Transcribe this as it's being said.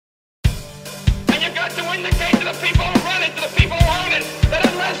got to indicate to the people who run it, to the people who own it, that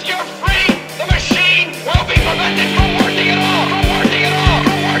unless you're free, the machine will be prevented from working at all, from working at all,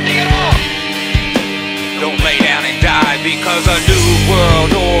 from working at all. Don't lay down and die because a new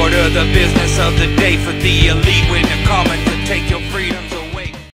world order, the business of the day for the elite when they're coming to take your freedoms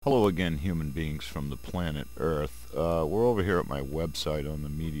away. Hello again, human beings from the planet Earth. We're over here at my website on the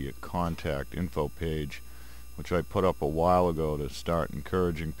media contact info page, which I put up a while ago to start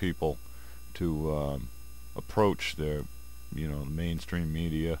encouraging people to approach their, the mainstream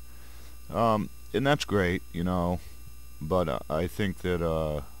media. And that's great, but I think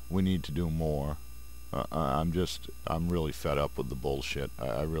that we need to do more. I'm really fed up with the bullshit.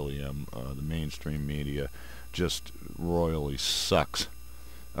 I really am. The mainstream media just royally sucks.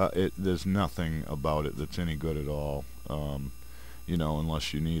 There's nothing about it that's any good at all.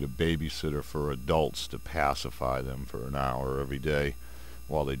 Unless you need a babysitter for adults to pacify them for an hour every day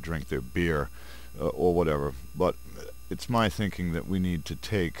while they drink their beer or whatever. But it's my thinking that we need to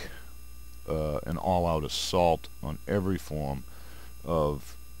take an all-out assault on every form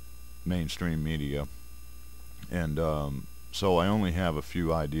of mainstream media. And so I only have a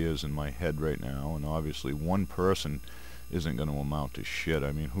few ideas in my head right now, and obviously one person isn't going to amount to shit.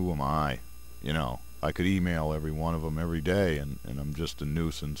 I mean, who am I? I could email every one of them every day, and I'm just a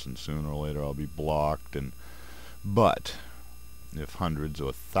nuisance, and sooner or later I'll be blocked. But if hundreds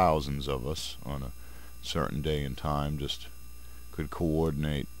or thousands of us on a certain day and time just could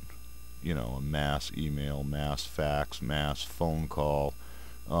coordinate, a mass email, mass fax, mass phone call,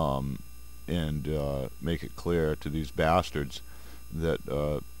 and make it clear to these bastards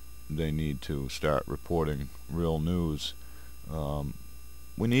that they need to start reporting real news.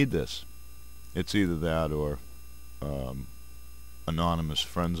 We need this. It's either that or anonymous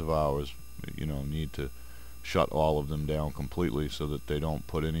friends of ours, need to shut all of them down completely so that they don't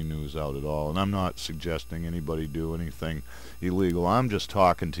put any news out at all. And I'm not suggesting anybody do anything illegal. I'm just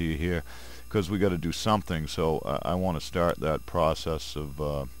talking to you here because we got to do something. So I want to start that process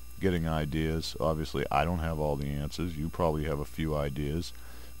of getting ideas. Obviously, I don't have all the answers. You probably have a few ideas.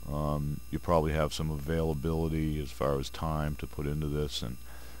 You probably have some availability as far as time to put into this. And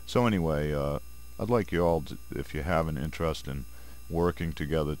so anyway, I'd like you all to, if you have an interest in working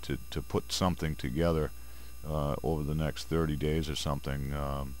together to put something together over the next 30 days or something,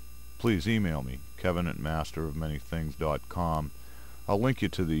 please email me, kevin@masterofmanythings.com. I'll link you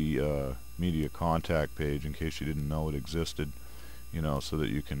to the media contact page in case you didn't know it existed, so that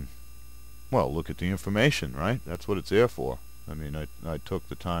you can, look at the information, right? That's what it's there for. I mean, I took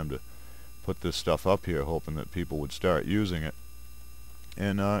the time to put this stuff up here hoping that people would start using it.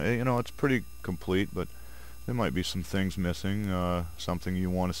 And, it's pretty complete, but there might be some things missing, something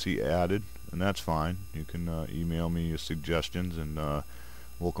you want to see added, and that's fine. You can email me your suggestions, and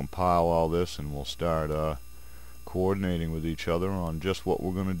we'll compile all this, and we'll start coordinating with each other on just what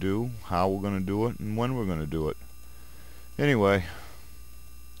we're going to do, how we're going to do it, and when we're going to do it. Anyway,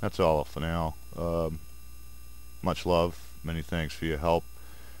 that's all for now. Much love. Many thanks for your help.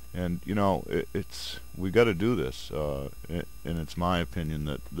 And we got to do this, and it's my opinion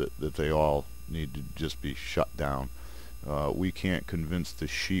that they all need to just be shut down. We can't convince the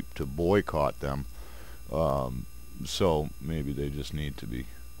sheep to boycott them, so maybe they just need to be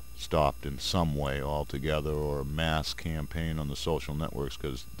stopped in some way altogether, or a mass campaign on the social networks,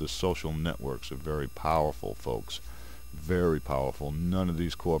 because the social networks are very powerful, folks. Very powerful. None of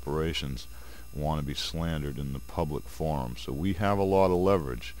these corporations want to be slandered in the public forum, so we have a lot of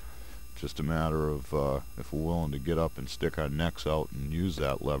leverage. Just a matter of if we're willing to get up and stick our necks out and use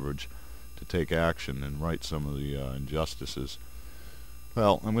that leverage to take action and right some of the injustices.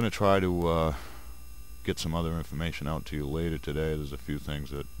 Well, I'm going to try to get some other information out to you later today. There's a few things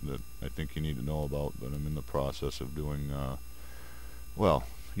that I think you need to know about, but I'm in the process of doing,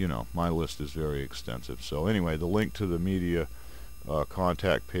 my list is very extensive. So anyway, the link to the media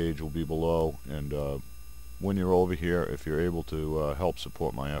contact page will be below, and when you're over here, if you're able to help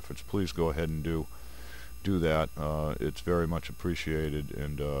support my efforts, please go ahead and do that. It's very much appreciated,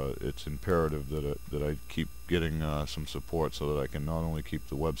 and it's imperative that I keep getting some support so that I can not only keep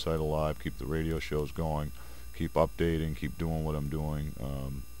the website alive, keep the radio shows going, keep updating, keep doing what I'm doing.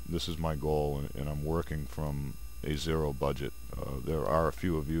 This is my goal, and I'm working from a zero budget. There are a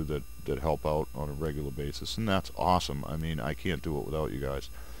few of you that help out on a regular basis, and that's awesome. I mean, I can't do it without you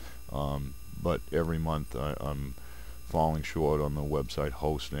guys. But every month I'm falling short on the website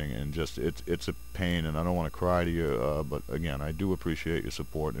hosting, and just it's a pain, and I don't want to cry to you, but again, I do appreciate your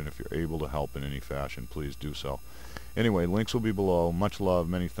support, and if you're able to help in any fashion, please do so. Anyway, links will be below. Much love,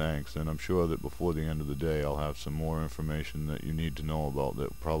 many thanks, and I'm sure that before the end of the day I'll have some more information that you need to know about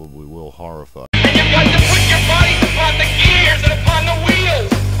that probably will horrify.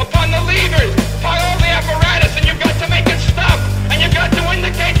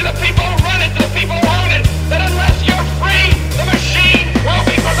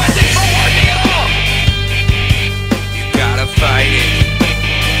 fighting.